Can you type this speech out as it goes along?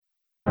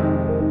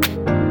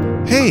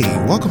Hey,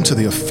 welcome to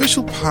the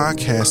official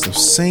podcast of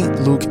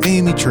St. Luke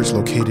AME Church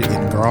located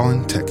in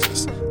Garland,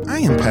 Texas. I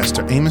am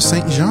Pastor Amos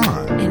St.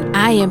 John. And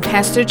I am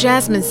Pastor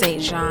Jasmine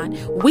St. John.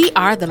 We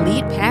are the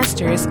lead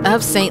pastors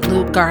of St.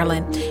 Luke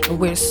Garland, and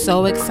we're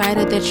so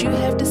excited that you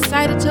have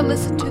decided to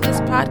listen to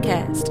this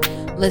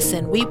podcast.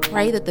 Listen, we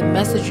pray that the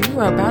message you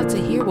are about to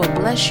hear will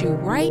bless you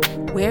right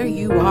where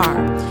you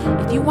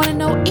are. If you want to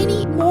know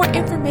any more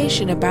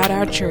information about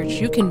our church,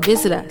 you can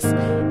visit us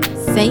at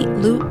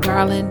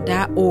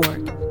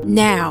stlukegarland.org.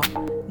 Now,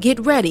 get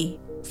ready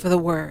for the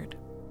word.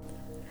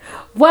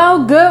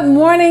 Well, good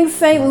morning,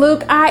 St.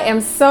 Luke. I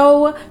am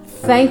so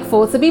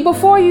thankful to be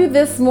before you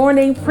this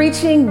morning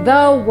preaching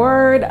the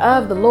word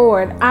of the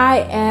Lord.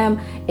 I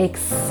am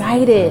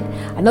excited.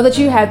 I know that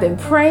you have been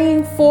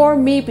praying for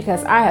me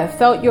because I have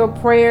felt your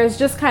prayers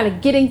just kind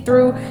of getting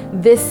through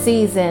this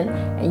season.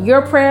 And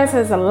your prayers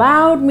has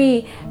allowed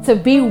me to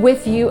be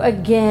with you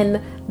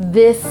again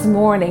this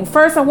morning.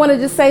 First, I want to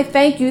just say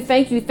thank you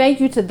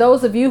to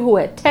those of you who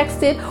had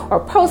texted or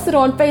posted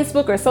on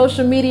Facebook or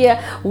social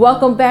media.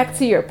 Welcome back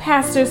to your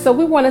pastor. So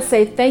we want to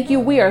say thank you.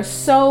 We are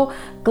so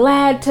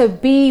glad to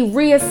be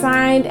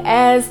reassigned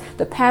as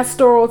the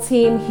pastoral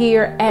team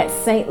here at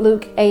St.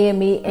 Luke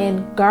AME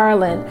in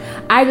Garland.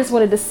 I just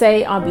wanted to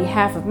say on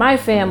behalf of my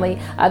family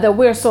that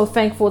we're so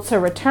thankful to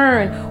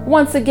return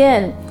once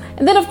again.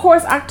 And then, of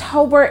course,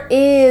 October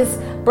is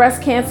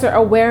Breast Cancer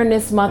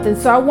Awareness Month. And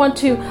so I want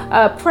to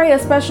pray a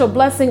special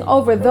blessing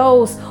over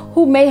those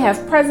who may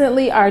have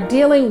presently are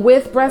dealing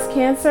with breast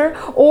cancer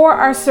or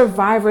are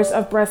survivors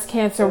of breast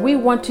cancer. We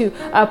want to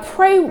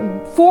pray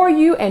for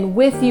you and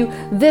with you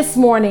this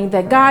morning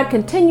that God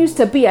continues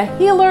to be a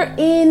healer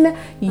in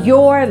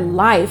your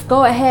life.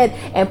 Go ahead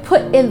and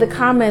put in the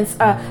comments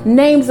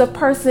names of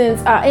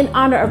persons in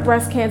honor of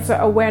Breast Cancer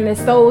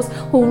Awareness, those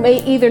who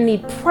may either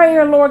need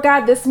prayer, Lord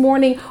God, this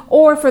morning,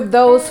 or for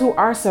those who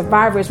are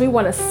survivors. We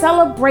want to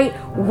celebrate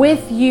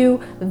with you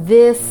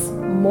this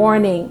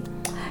morning.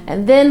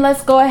 And then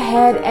let's go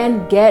ahead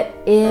and get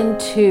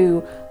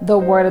into the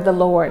word of the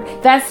Lord.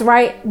 That's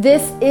right.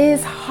 This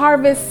is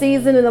harvest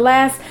season. In the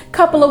last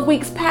couple of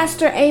weeks,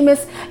 Pastor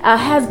Amos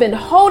has been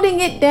holding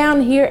it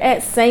down here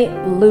at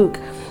St. Luke.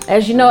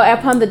 As you know,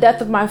 upon the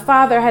death of my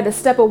father, I had to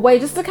step away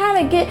just to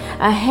kind of get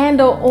a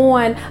handle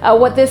on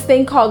what this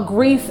thing called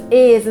grief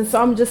is. And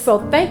so I'm just so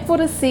thankful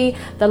to see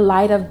the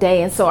light of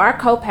day. And so our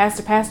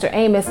co-pastor, Pastor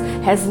Amos,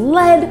 has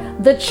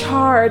led the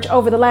charge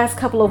over the last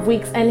couple of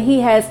weeks. And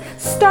he has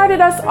started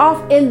us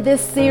off in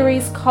this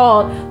series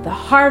called The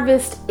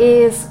Harvest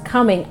is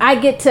Coming. I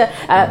get to,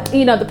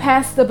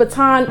 pass the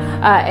baton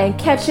and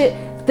catch it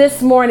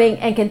this morning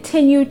and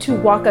continue to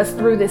walk us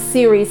through this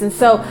series. And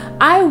so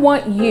I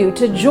want you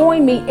to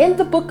join me in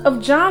the book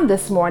of John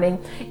this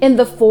morning in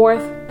the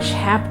 4th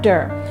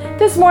chapter.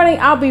 This morning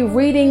I'll be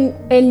reading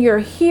in your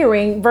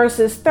hearing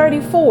verses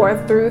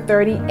 34 through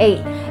 38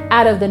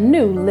 out of the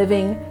New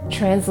Living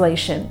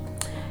Translation.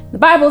 The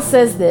Bible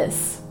says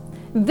this: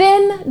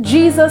 Then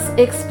Jesus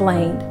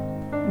explained,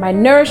 "My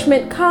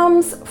nourishment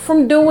comes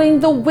from doing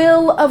the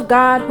will of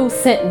God who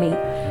sent me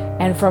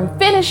and from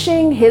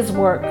finishing his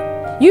work.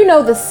 You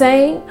know the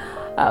saying,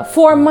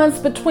 4 months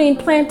between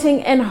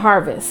planting and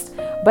harvest.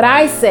 But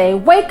I say,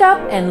 wake up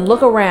and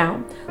look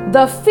around.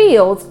 The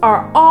fields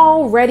are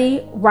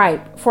already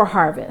ripe for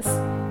harvest.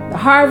 The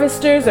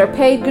harvesters are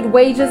paid good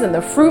wages, and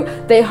the fruit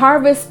they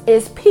harvest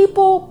is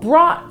people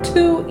brought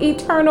to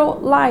eternal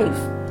life.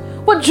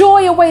 What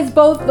joy awaits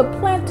both the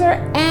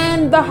planter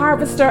and the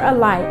harvester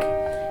alike.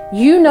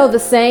 You know the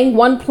saying,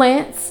 one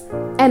plants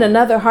and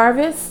another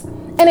harvests.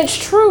 And it's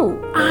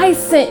true, I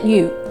sent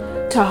you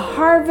to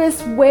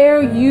harvest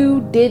where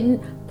you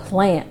didn't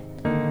plant.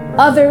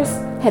 Others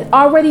had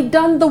already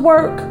done the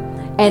work,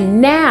 and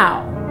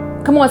now,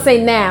 come on,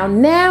 say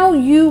now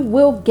you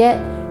will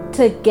get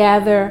to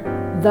gather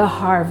the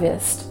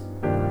harvest."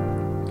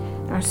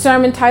 Our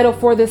sermon title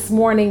for this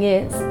morning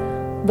is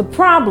The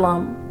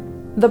Problem,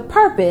 the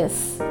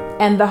Purpose,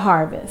 and the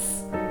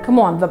Harvest. Come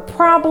on, the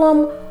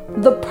problem,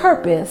 the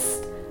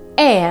purpose,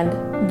 and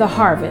the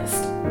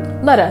harvest.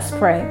 Let us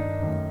pray.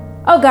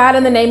 Oh God,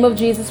 in the name of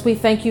Jesus, we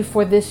thank you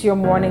for this, your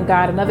morning,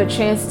 God. Another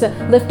chance to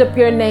lift up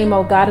your name,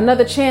 oh God.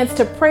 Another chance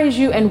to praise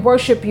you and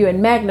worship you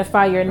and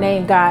magnify your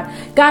name, God.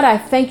 God, I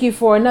thank you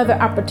for another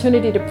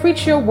opportunity to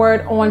preach your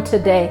word on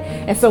today.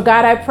 And so,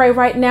 God, I pray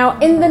right now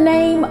in the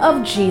name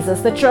of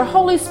Jesus that your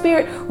Holy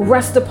Spirit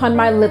rest upon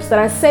my lips, that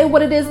I say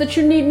what it is that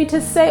you need me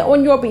to say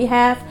on your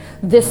behalf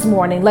this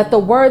morning. Let the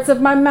words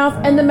of my mouth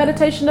and the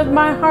meditation of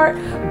my heart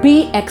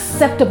be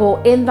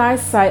acceptable in thy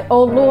sight,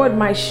 oh Lord,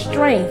 my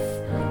strength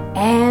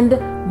and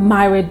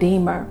my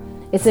Redeemer.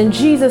 It's in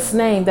Jesus'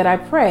 name that I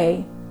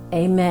pray.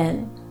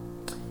 Amen.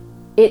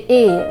 It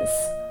is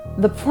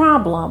the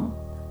problem,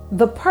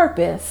 the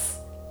purpose,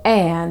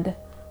 and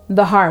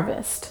the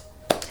harvest.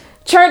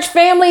 Church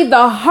family,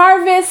 the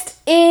harvest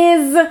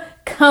is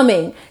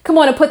coming. Come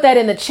on and put that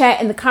in the chat,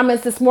 in the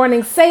comments this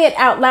morning. Say it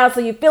out loud so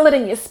you feel it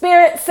in your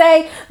spirit.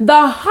 Say,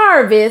 the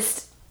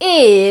harvest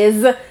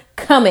is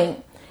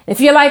coming. If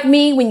you're like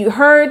me, when you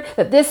heard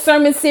that this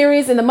sermon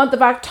series in the month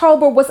of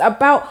October was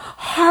about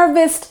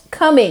harvest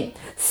coming,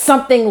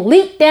 something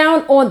leaped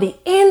down on the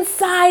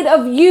inside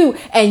of you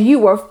and you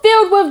were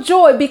filled with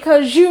joy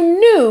because you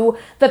knew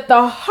that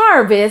the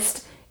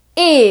harvest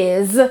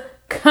is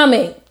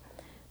coming.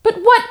 But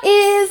what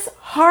is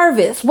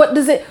harvest? What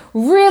does it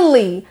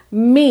really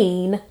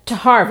mean to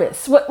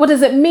harvest? What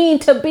does it mean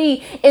to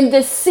be in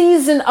this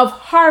season of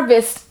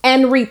harvest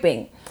and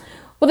reaping?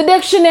 Well, the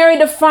dictionary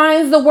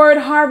defines the word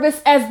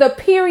harvest as the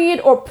period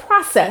or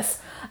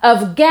process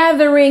of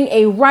gathering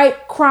a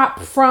ripe crop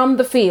from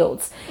the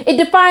fields. It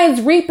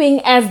defines reaping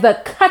as the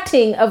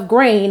cutting of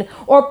grain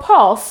or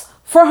pulse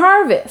for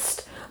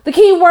harvest. The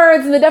key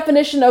words in the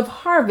definition of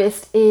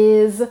harvest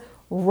is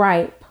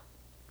ripe.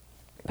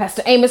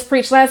 Pastor Amos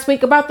preached last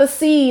week about the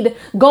seed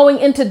going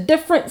into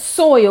different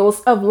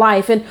soils of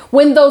life. And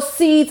when those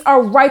seeds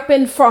are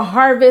ripened for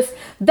harvest,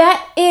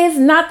 that is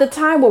not the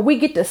time where we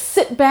get to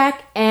sit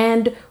back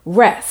and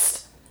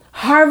rest.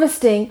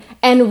 Harvesting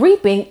and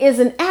reaping is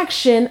an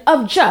action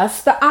of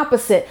just the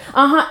opposite.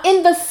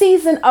 In the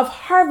season of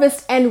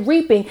harvest and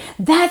reaping,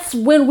 that's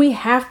when we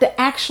have to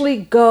actually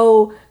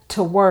go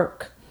to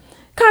work.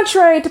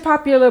 Contrary to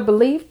popular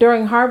belief,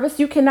 during harvest,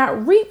 you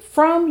cannot reap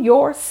from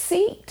your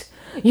seed.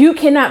 You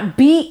cannot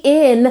be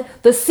in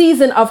the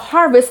season of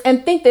harvest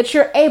and think that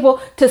you're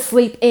able to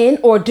sleep in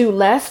or do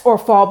less or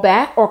fall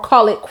back or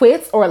call it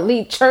quits or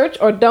leave church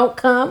or don't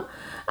come.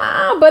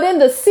 But in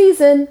the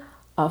season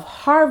of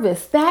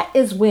harvest, that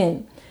is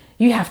when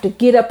you have to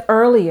get up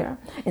earlier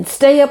and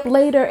stay up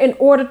later in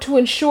order to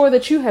ensure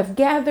that you have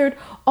gathered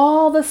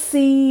all the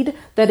seed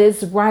that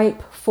is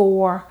ripe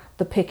for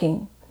the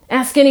picking.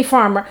 Ask any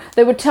farmer.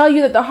 They would tell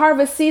you that the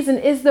harvest season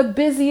is the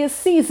busiest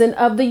season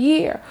of the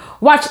year.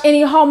 Watch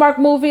any Hallmark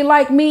movie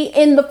like me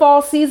in the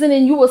fall season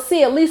and you will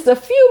see at least a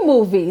few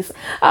movies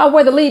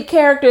where the lead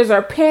characters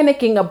are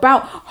panicking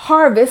about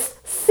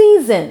harvest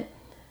season.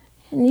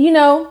 And you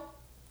know,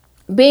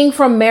 being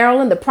from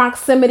Maryland, the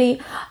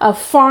proximity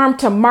of farm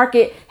to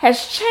market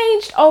has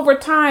changed over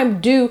time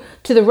due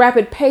to the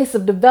rapid pace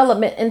of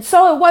development. And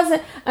so it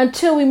wasn't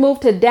until we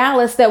moved to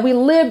Dallas that we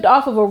lived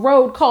off of a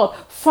road called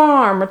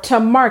Farm to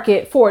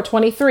Market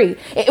 423.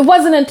 It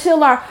wasn't until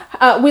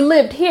we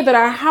lived here that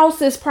our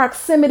house's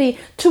proximity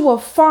to a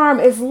farm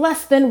is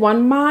less than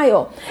 1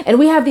 mile. And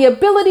we have the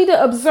ability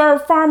to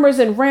observe farmers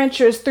and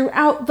ranchers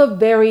throughout the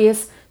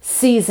various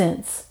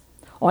seasons.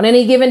 On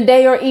any given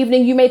day or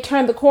evening, you may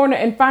turn the corner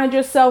and find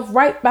yourself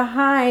right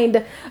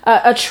behind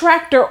a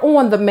tractor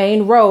on the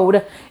main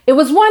road. It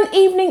was one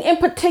evening in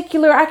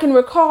particular I can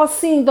recall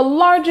seeing the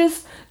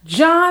largest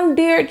John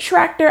Deere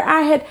tractor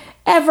I had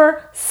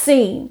ever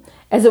seen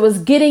as it was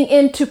getting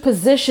into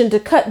position to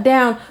cut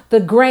down the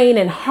grain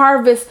and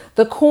harvest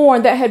the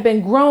corn that had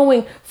been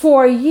growing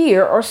for a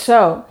year or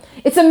so.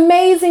 It's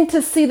amazing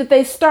to see that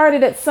they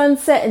started at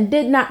sunset and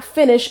did not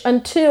finish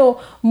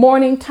until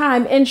morning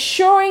time,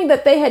 ensuring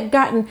that they had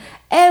gotten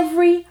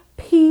every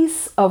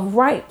piece of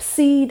ripe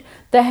seed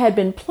that had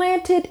been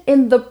planted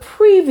in the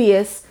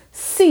previous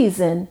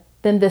season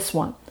than this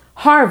one.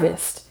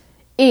 Harvest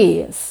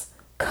is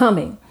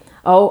coming.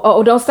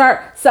 Don't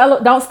stop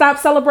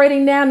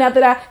celebrating now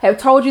that I have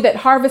told you that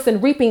harvest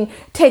and reaping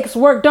takes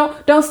work.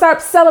 Don't stop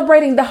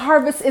celebrating the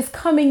harvest is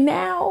coming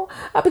now,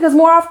 because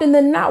more often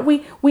than not,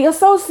 we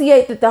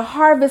associate that the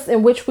harvest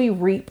in which we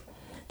reap,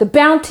 the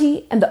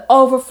bounty and the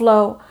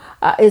overflow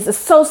is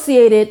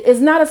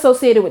not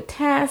associated with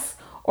tasks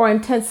or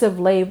intensive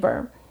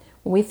labor.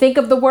 When we think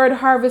of the word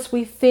harvest,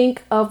 we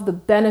think of the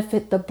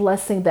benefit, the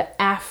blessing, the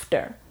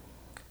after,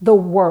 the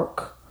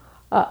work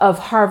of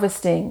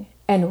harvesting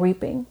and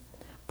reaping.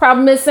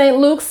 Problem is, St.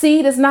 Luke's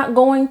seed is not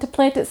going to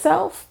plant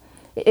itself.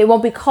 It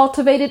won't be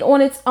cultivated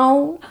on its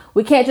own.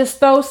 We can't just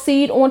throw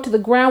seed onto the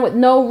ground with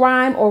no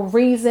rhyme or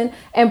reason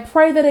and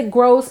pray that it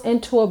grows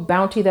into a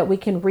bounty that we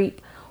can reap.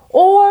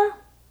 Or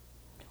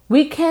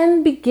we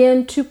can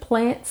begin to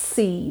plant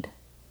seed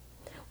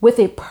with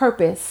a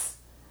purpose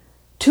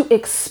to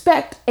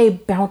expect a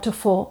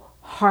bountiful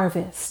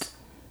harvest.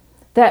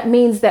 That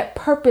means that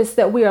purpose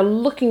that we are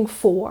looking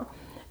for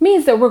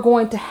means that we're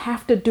going to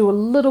have to do a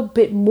little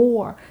bit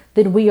more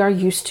than we are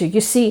used to. You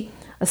see,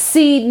 a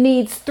seed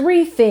needs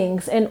 3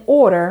 things in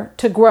order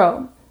to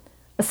grow.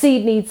 A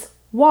seed needs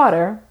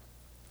water,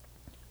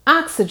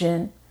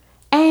 oxygen,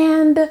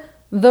 and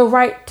the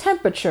right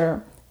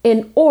temperature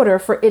in order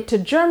for it to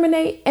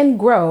germinate and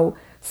grow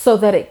so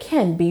that it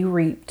can be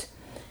reaped.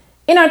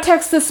 In our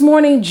text this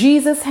morning,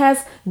 Jesus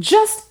has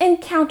just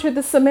encountered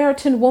the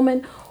Samaritan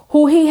woman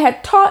who he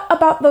had taught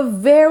about the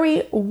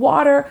very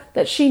water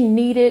that she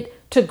needed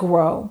to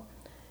grow.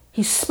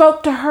 He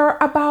spoke to her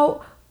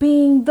about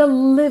being the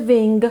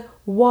living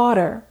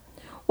water.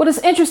 What is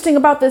interesting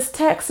about this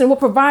text and what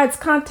provides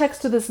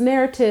context to this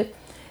narrative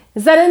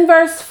is that in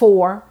verse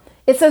 4,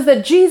 it says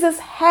that Jesus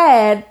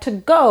had to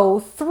go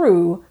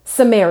through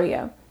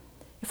Samaria.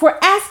 If we're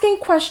asking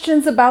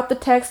questions about the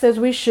text as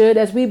we should,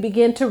 as we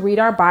begin to read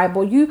our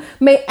Bible, you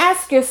may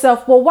ask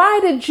yourself, well, why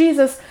did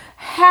Jesus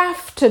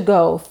have to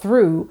go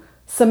through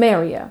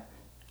Samaria?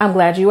 I'm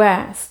glad you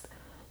asked.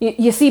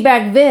 You see,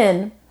 back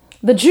then,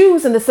 the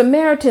Jews and the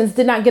Samaritans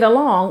did not get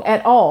along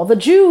at all. The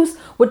Jews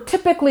would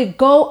typically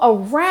go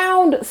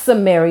around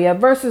Samaria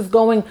versus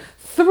going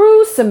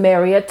through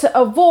Samaria to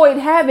avoid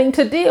having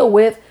to deal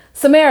with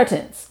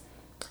Samaritans.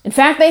 In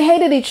fact, they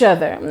hated each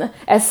other,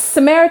 as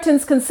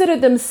Samaritans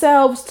considered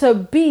themselves to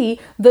be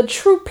the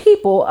true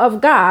people of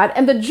God,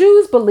 and the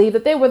Jews believed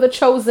that they were the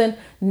chosen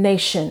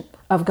nation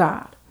of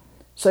God.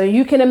 So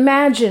you can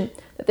imagine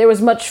that there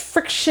was much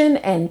friction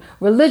and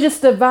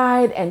religious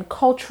divide and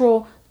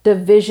cultural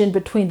division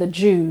between the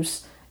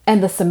Jews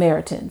and the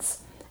Samaritans.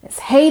 As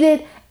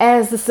hated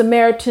as the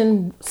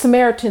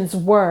Samaritans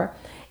were,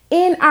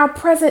 in our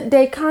present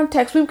day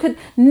context, we could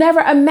never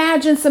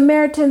imagine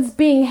Samaritans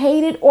being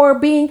hated or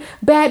being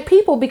bad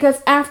people,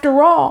 because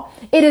after all,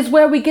 it is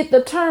where we get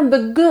the term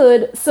the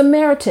Good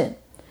Samaritan.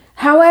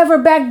 However,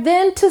 back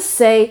then, to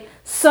say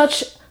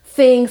such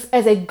things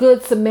as a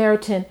Good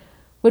Samaritan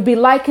would be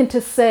likened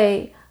to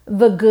say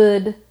the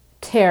good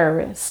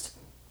terrorist.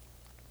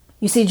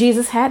 You see,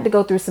 Jesus had to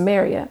go through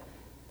Samaria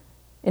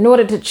in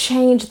order to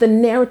change the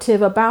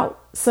narrative about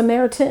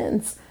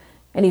Samaritans.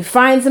 And he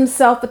finds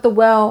himself at the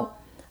well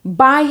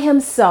by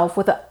himself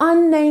with an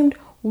unnamed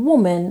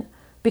woman,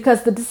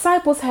 because the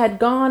disciples had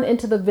gone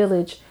into the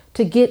village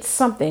to get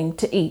something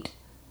to eat.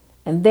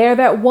 And there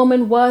that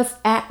woman was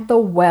at the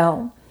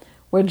well,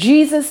 where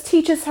Jesus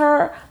teaches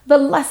her the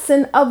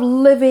lesson of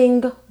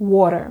living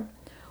water.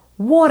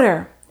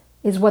 Water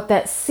is what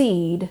that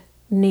seed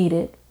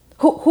needed.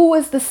 Who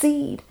is the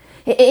seed?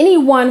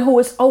 Anyone who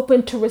is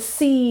open to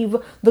receive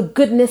the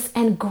goodness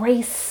and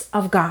grace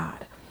of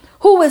God,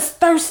 who is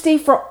thirsty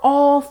for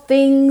all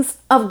things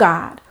of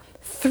God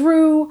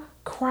through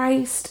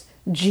Christ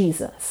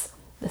Jesus.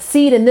 The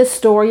seed in this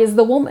story is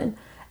the woman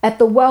at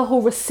the well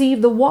who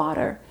received the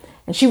water,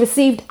 and she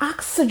received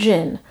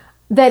oxygen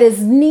that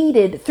is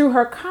needed through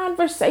her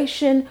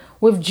conversation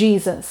with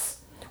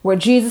Jesus, where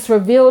Jesus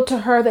revealed to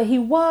her that he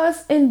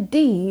was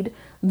indeed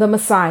the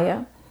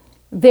Messiah.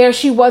 There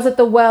she was at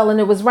the well, and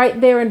it was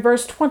right there in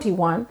verse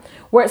 21,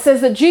 where it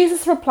says that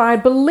Jesus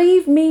replied,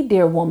 "Believe me,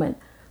 dear woman,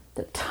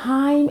 the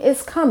time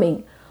is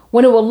coming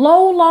when it will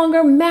no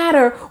longer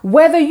matter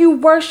whether you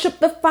worship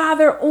the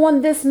Father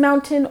on this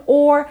mountain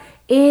or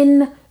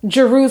in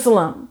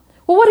Jerusalem."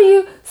 Well, what are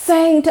you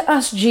saying to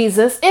us,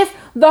 Jesus? If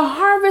the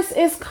harvest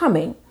is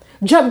coming,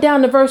 jump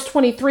down to verse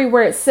 23,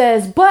 where it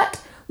says, "But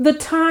the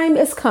time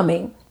is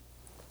coming.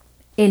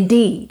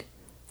 Indeed,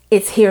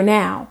 it's here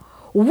now,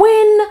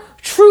 when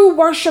true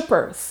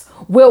worshipers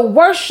will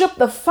worship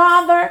the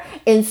Father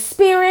in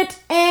spirit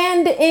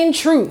and in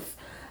truth.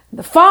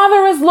 The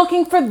Father is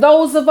looking for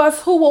those of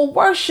us who will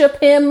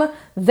worship him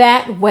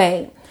that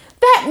way."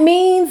 That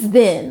means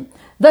then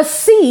the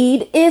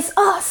seed is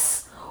us.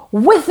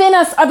 Within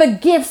us are the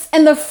gifts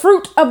and the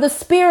fruit of the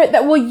Spirit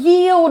that will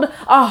yield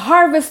a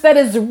harvest that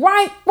is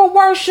ripe for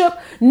worship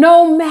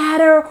no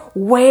matter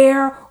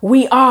where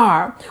we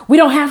are. We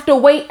don't have to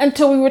wait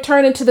until we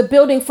return into the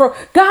building, for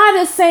God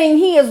is saying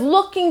he is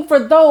looking for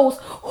those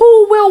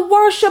who will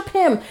worship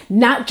him,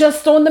 not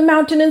just on the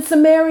mountain in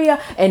Samaria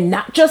and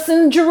not just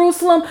in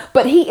Jerusalem,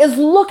 but he is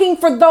looking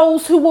for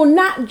those who will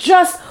not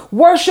just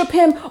worship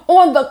him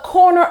on the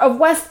corner of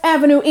West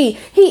Avenue E.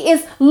 He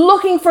is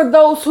looking for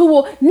those who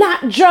will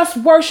not just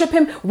worship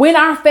him when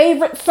our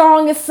favorite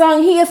song is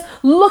sung. He is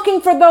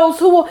looking for those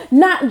who will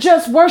not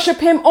just worship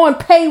him on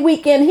pay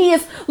weekend. He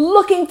is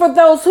looking for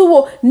those who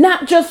will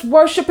not just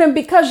worship him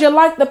because you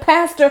like the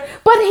pastor,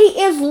 but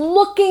he is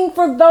looking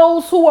for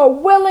those who are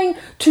willing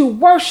to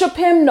worship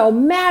him no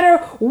matter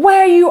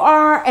where you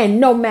are and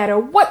no matter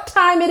what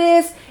time it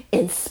is,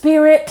 in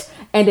spirit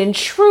and in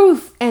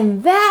truth.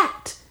 And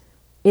that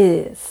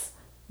is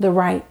the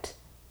right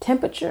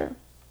temperature.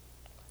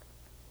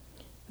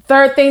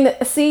 Third thing that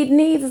a seed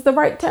needs is the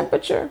right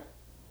temperature.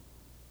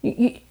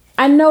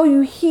 I know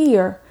you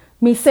hear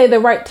me say the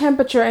right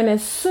temperature and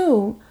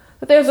assume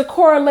that there's a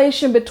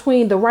correlation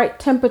between the right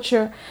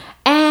temperature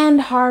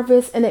and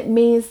harvest, and it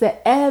means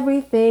that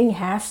everything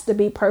has to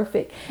be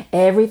perfect.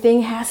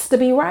 Everything has to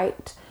be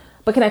right.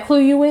 But can I clue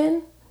you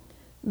in?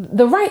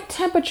 The right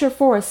temperature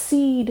for a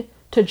seed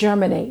to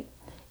germinate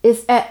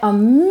is at a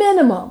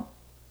minimum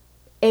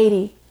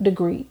 80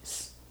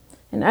 degrees.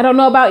 And I don't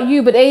know about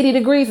you, but 80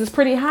 degrees is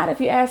pretty hot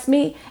if you ask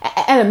me.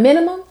 At a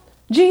minimum,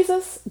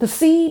 Jesus, the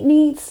seed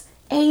needs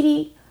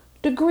 80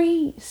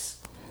 degrees.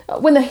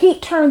 When the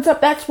heat turns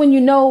up, that's when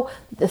you know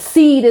the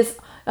seed is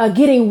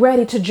getting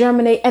ready to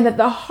germinate and that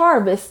the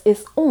harvest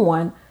is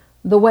on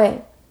the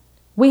way.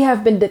 We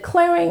have been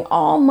declaring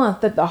all month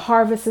that the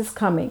harvest is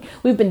coming.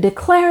 We've been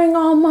declaring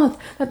all month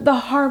that the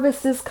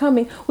harvest is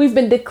coming. We've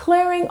been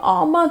declaring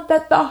all month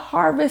that the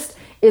harvest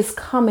is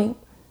coming.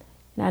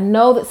 And I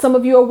know that some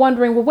of you are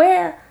wondering, well,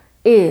 where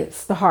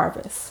is the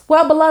harvest?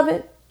 Well,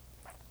 beloved,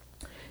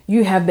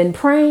 you have been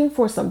praying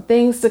for some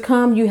things to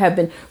come. You have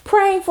been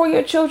praying for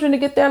your children to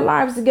get their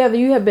lives together.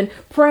 You have been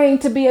praying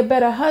to be a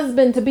better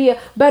husband, to be a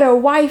better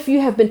wife.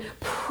 You have been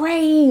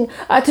praying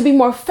to be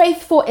more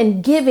faithful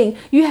and giving.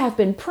 You have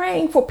been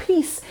praying for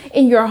peace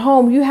in your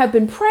home. You have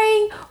been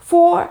praying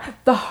for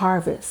the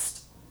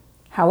harvest.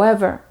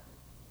 However,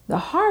 the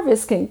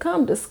harvest can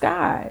come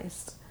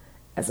disguised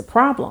as a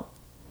problem.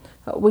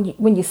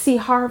 When you see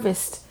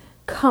harvest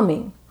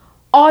coming,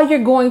 all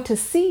you're going to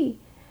see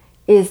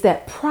is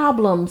that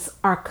problems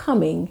are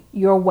coming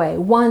your way,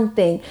 one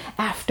thing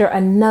after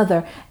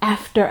another,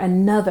 after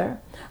another.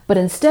 But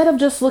instead of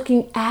just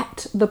looking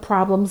at the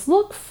problems,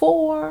 look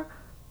for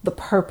the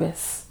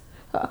purpose.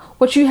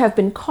 What you have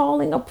been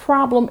calling a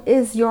problem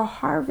is your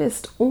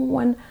harvest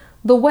on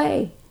the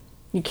way.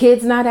 Your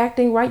kids not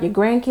acting right, your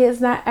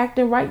grandkids not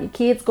acting right, your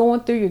kids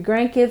going through, your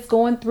grandkids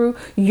going through,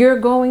 you're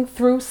going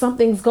through,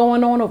 something's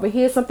going on over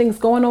here, something's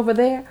going over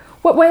there.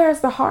 Where's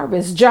the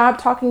harvest? Job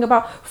talking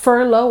about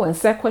furlough and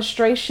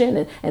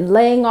sequestration and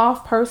laying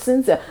off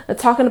persons,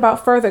 talking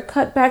about further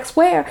cutbacks.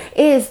 Where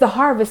is the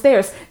harvest?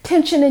 There's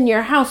tension in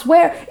your house.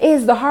 Where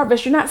is the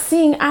harvest? You're not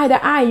seeing eye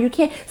to eye. You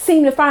can't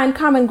seem to find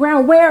common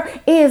ground. Where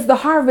is the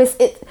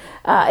harvest?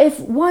 If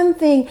one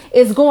thing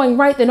is going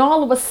right, then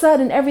all of a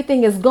sudden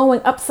everything is going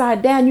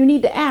upside down. You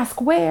need to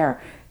ask,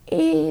 where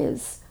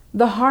is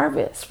the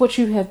harvest? What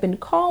you have been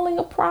calling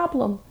a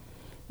problem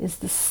is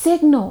the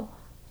signal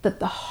that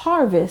the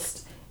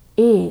harvest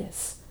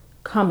is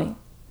coming.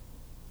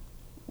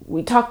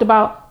 We talked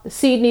about the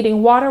seed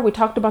needing water. We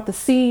talked about the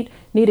seed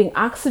needing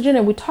oxygen.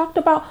 And we talked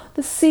about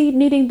the seed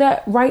needing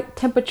that right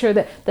temperature,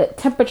 that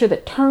temperature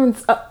that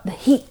turns up the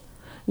heat.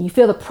 You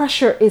feel the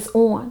pressure is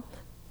on.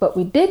 But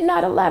we did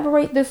not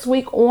elaborate this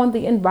week on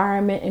the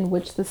environment in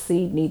which the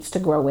seed needs to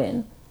grow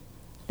in.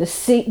 The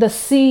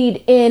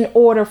seed, in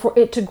order for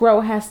it to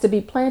grow, has to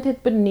be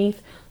planted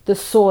beneath the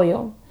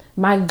soil.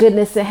 My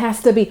goodness, it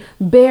has to be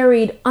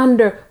buried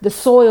under the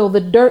soil,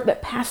 the dirt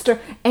that Pastor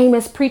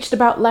Amos preached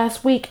about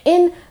last week.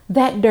 In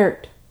that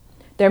dirt,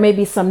 there may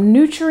be some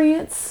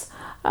nutrients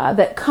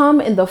that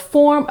come in the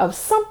form of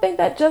something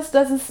that just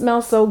doesn't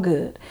smell so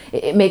good.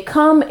 It may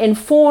come in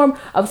form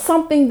of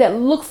something that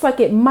looks like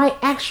it might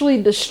actually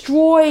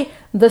destroy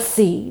the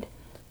seed.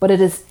 But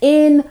it is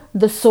in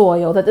the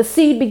soil that the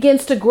seed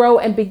begins to grow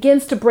and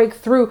begins to break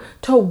through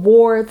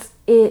towards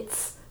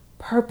its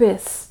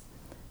purpose.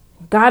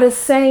 God is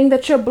saying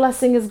that your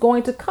blessing is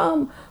going to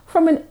come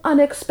from an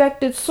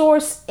unexpected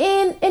source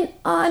in an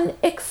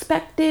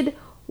unexpected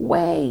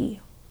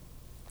way.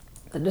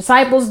 The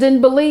disciples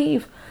didn't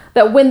believe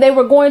that when they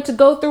were going to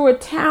go through a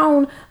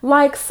town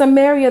like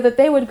Samaria, that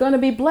they were going to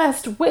be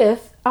blessed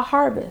with a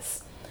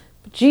harvest.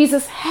 But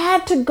Jesus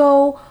had to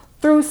go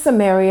through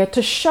Samaria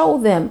to show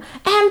them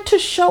and to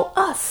show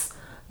us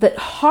that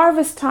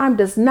harvest time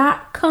does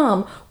not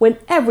come when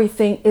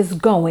everything is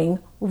going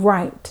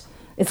right.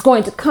 It's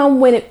going to come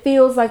when it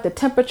feels like the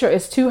temperature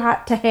is too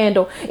hot to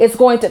handle. It's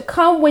going to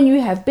come when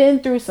you have been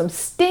through some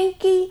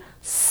stinky,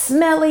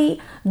 smelly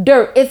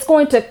dirt. It's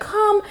going to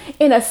come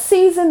in a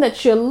season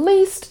that you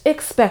least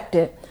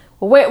expected.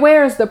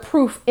 Where is the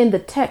proof in the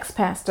text,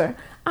 Pastor?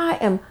 I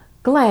am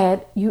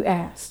glad you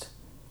asked.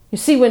 You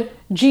see, when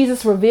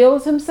Jesus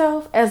reveals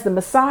himself as the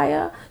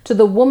Messiah to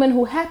the woman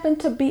who happened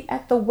to be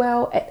at the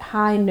well at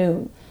high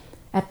noon,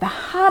 at the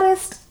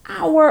hottest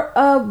hour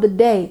of the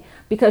day,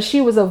 because she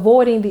was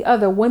avoiding the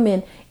other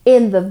women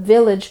in the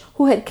village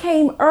who had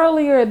came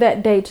earlier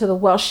that day to the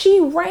well, she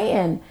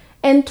ran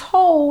and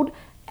told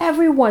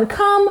everyone,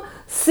 "Come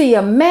see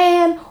a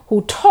man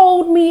who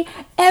told me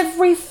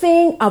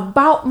everything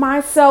about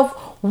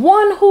myself,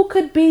 one who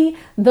could be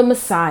the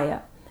Messiah."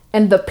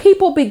 And the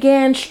people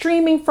began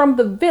streaming from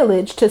the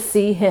village to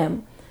see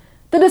him.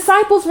 The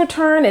disciples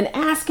returned and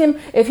asked him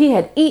if he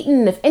had eaten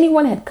and if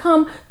anyone had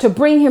come to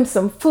bring him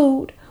some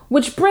food,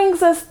 which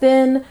brings us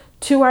then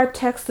to our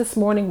text this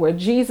morning, where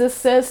Jesus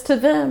says to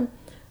them,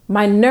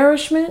 "My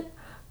nourishment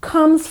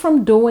comes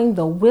from doing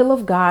the will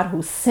of God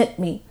who sent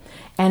me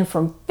and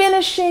from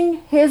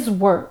finishing his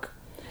work."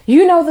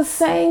 You know the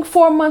saying,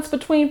 4 months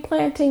between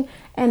planting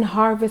and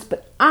harvest.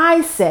 But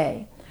I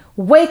say,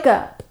 wake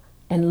up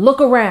and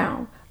look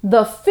around.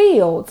 The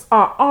fields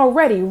are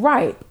already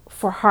ripe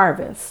for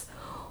harvest.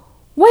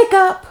 Wake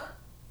up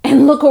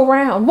and look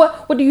around.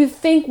 What do you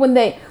think when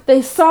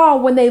they saw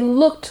when they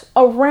looked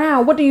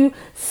around? What do you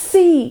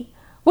see?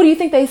 What do you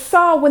think they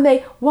saw when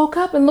they woke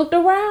up and looked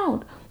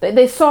around?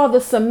 They saw the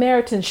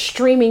Samaritans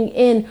streaming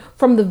in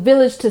from the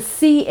village to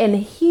see and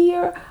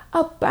hear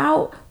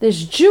about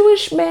this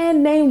Jewish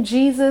man named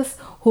Jesus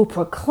who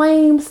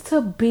proclaims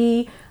to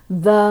be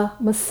the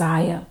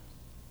Messiah.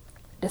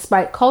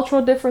 Despite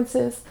cultural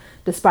differences,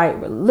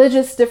 despite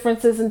religious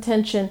differences and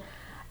tension,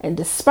 and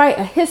despite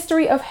a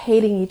history of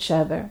hating each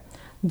other,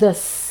 the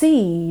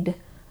seed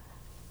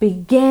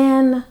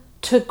began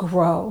to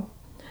grow.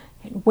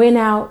 It went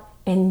out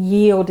and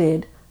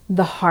yielded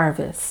the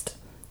harvest.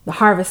 The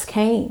harvest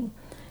came.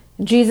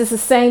 Jesus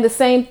is saying the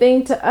same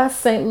thing to us,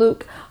 St.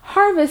 Luke.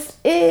 Harvest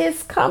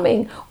is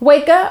coming.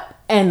 Wake up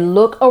and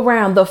look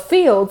around. The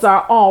fields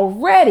are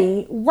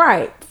already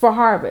ripe for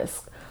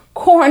harvest.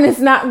 Corn is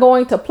not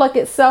going to pluck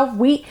itself.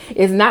 Wheat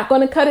is not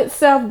going to cut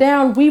itself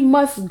down. We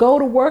must go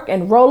to work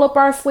and roll up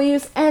our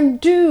sleeves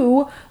and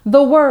do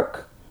the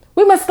work.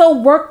 We must go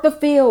work the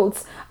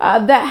fields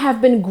that have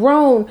been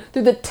grown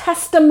through the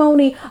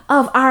testimony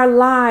of our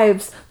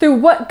lives, through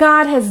what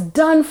God has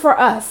done for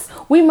us.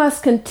 We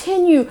must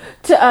continue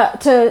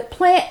to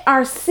plant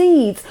our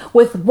seeds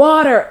with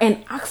water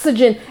and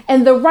oxygen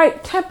and the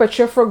right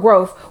temperature for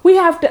growth. We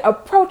have to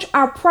approach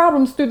our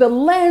problems through the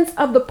lens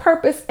of the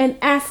purpose and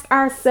ask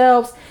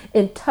ourselves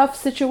in tough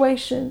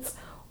situations,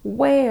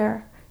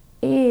 where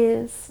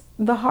is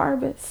the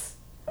harvest?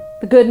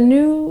 The good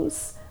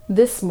news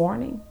this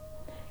morning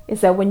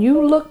is that when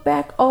you look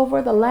back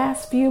over the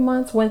last few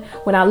months, when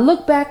I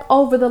look back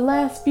over the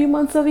last few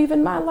months of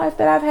even my life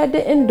that I've had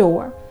to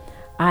endure,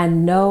 I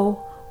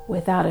know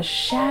without a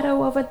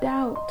shadow of a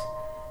doubt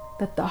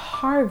that the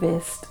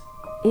harvest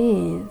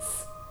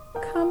is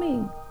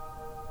coming.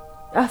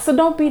 So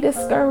don't be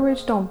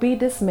discouraged. Don't be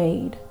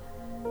dismayed.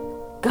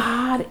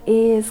 God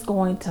is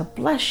going to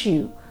bless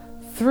you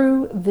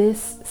through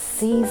this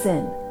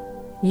season.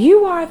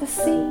 You are the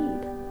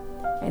seed,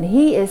 and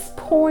He is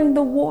pouring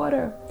the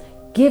water,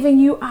 giving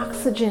you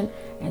oxygen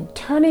and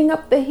turning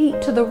up the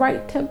heat to the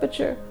right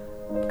temperature,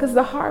 because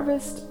the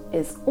harvest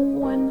is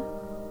on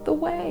the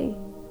way.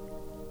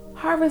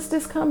 Harvest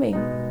is coming.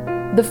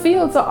 The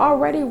fields are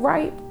already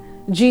ripe.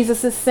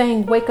 Jesus is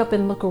saying, wake up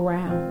and look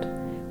around.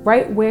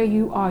 Right where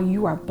you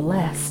are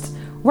blessed.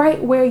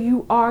 Right where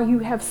you are, you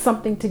have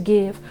something to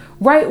give.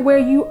 Right where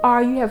you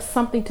are, you have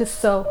something to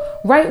sow.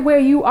 Right where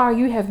you are,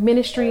 you have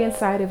ministry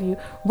inside of you.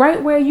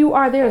 Right where you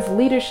are, there is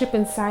leadership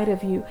inside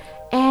of you.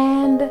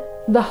 And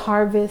the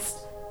harvest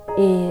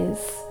is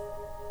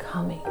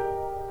coming.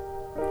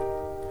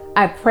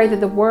 I pray that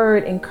the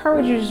word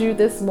encourages you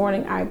this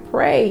morning. I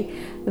pray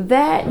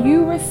that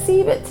you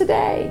receive it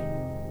today.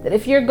 That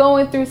if you're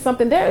going through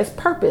something, there is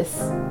purpose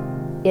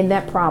in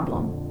that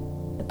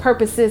problem. The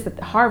purpose is that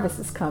the harvest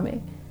is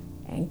coming.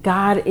 And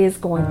God is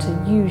going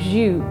to use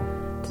you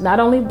to not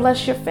only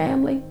bless your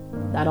family,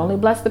 not only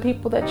bless the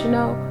people that you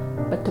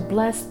know, but to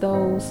bless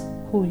those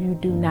who you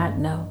do not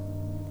know.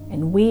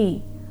 And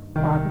we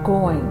are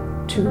going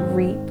to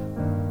reap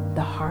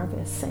the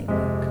harvest, St.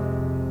 Luke.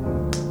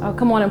 Oh,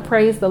 come on and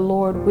praise the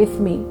Lord with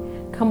me.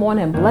 Come on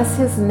and bless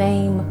His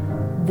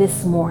name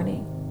this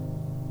morning.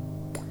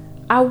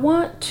 I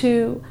want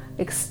to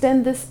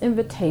extend this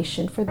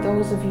invitation for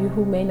those of you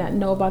who may not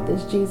know about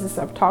this Jesus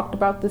I've talked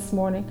about this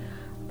morning,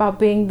 about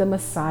being the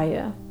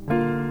Messiah.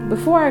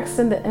 Before I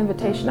extend the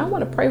invitation, I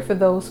want to pray for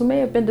those who may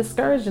have been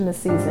discouraged in the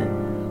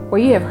season,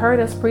 where you have heard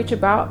us preach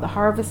about the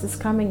harvest is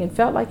coming and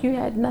felt like you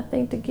had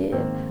nothing to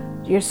give.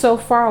 You're so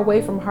far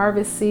away from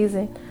harvest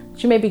season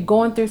that you may be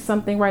going through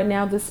something right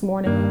now this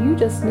morning and you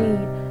just need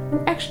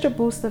an extra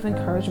boost of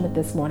encouragement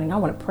this morning. I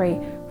want to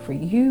pray for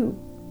you.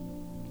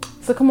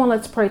 So come on,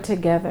 let's pray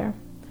together.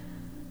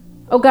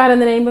 Oh God, in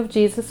the name of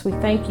Jesus, we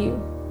thank you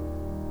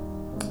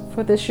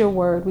for this, your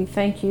word. We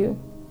thank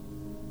you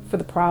for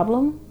the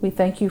problem. We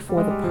thank you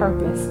for the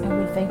purpose, and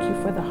we thank you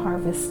for the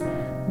harvest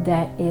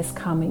that is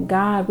coming.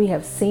 God, we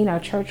have seen our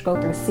church go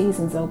through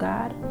seasons, oh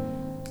God,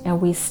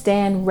 and we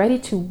stand ready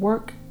to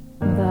work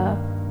the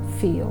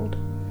field.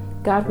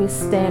 God, we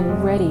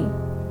stand ready,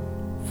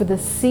 for the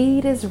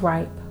seed is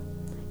ripe,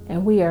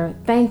 and we are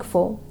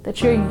thankful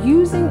that you're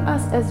using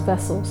us as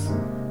vessels,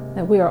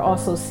 that we are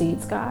also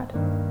seeds, God,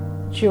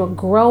 that you're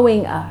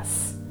growing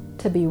us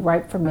to be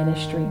ripe for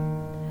ministry.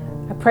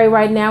 I pray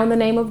right now in the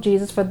name of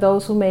Jesus for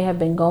those who may have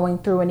been going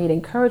through and need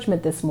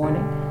encouragement this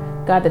morning,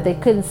 God, that they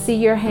couldn't see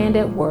your hand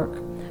at work.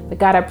 But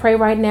God, I pray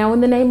right now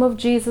in the name of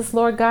Jesus,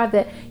 Lord God,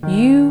 that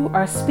you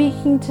are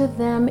speaking to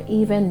them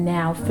even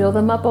now. Fill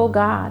them up, oh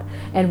God,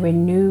 and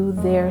renew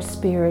their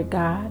spirit,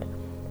 God.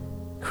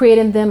 Create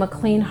in them a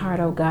clean heart,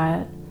 oh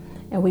God.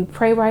 And we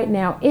pray right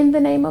now in the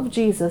name of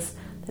Jesus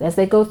that as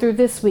they go through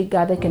this week,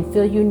 God, they can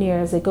feel you near.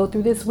 As they go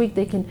through this week,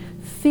 they can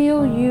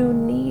feel you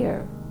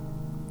near.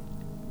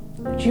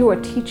 But you are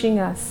teaching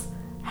us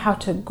how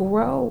to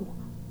grow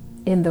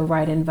in the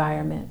right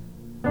environment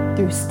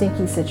through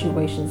stinky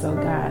situations, oh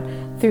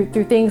God,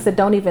 through things that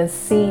don't even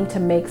seem to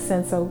make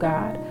sense, oh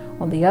God.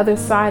 On the other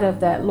side of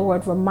that,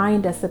 Lord,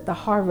 remind us that the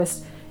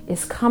harvest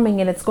is coming,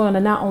 and it's going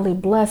to not only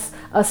bless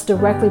us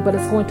directly, but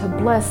it's going to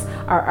bless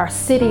our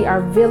city,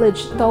 our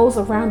village, those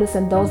around us,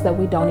 and those that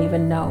we don't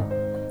even know.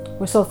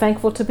 We're so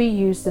thankful to be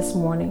used this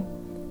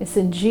morning. It's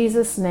in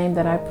Jesus' name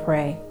that I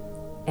pray.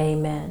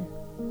 Amen.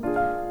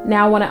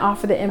 Now I want to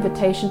offer the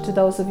invitation to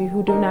those of you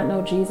who do not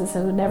know Jesus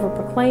and who never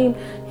proclaimed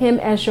Him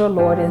as your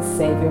Lord and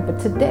Savior, but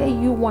today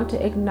you want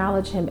to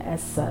acknowledge Him as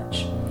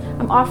such.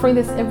 I'm offering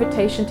this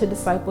invitation to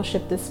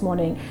discipleship this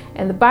morning,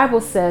 and the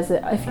Bible says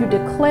that if you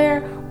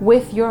declare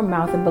with your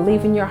mouth and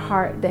believe in your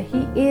heart that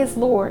He is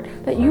Lord,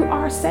 that you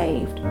are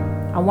saved.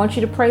 I want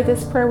you to pray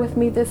this prayer with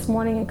me this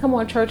morning, and come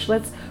on, church,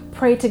 let's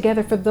pray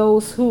together for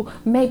those who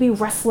may be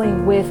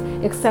wrestling with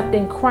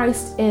accepting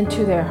Christ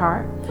into their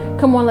heart.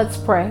 Come on, let's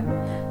pray.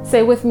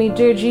 Say with me,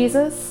 dear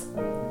Jesus,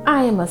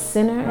 I am a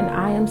sinner and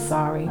I am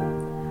sorry.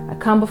 I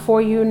come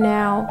before you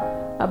now,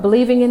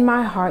 believing in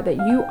my heart that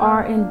you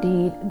are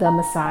indeed the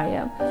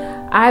Messiah.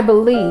 I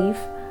believe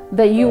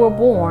that you were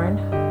born,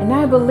 and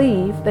I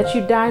believe that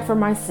you died for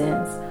my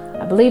sins.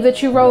 I believe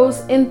that you rose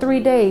in 3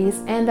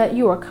 days and that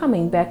you are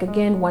coming back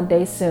again one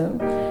day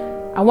soon.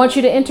 I want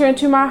you to enter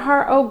into my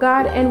heart, O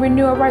God, and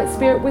renew a right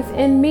spirit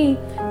within me.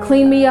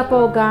 Clean me up,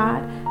 O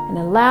God, and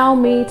allow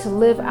me to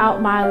live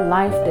out my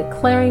life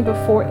declaring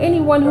before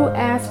anyone who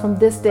asks from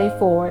this day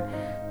forward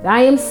that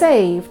I am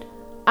saved,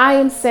 I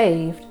am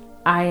saved,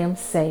 I am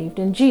saved.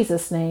 In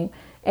Jesus' name,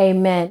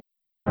 amen.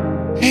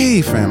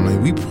 Hey family,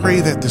 we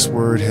pray that this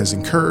word has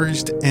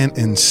encouraged and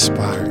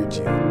inspired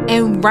you.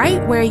 And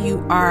right where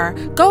you are,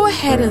 go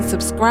ahead and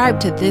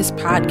subscribe to this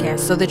podcast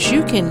so that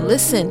you can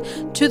listen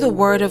to the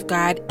Word of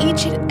God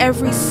each and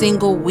every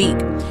single week.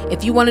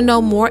 If you want to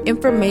know more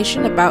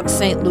information about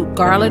St. Luke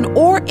Garland,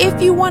 or if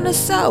you want to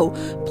sow,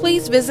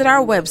 please visit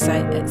our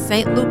website at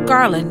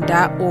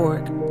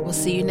stlukegarland.org. We'll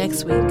see you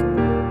next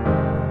week.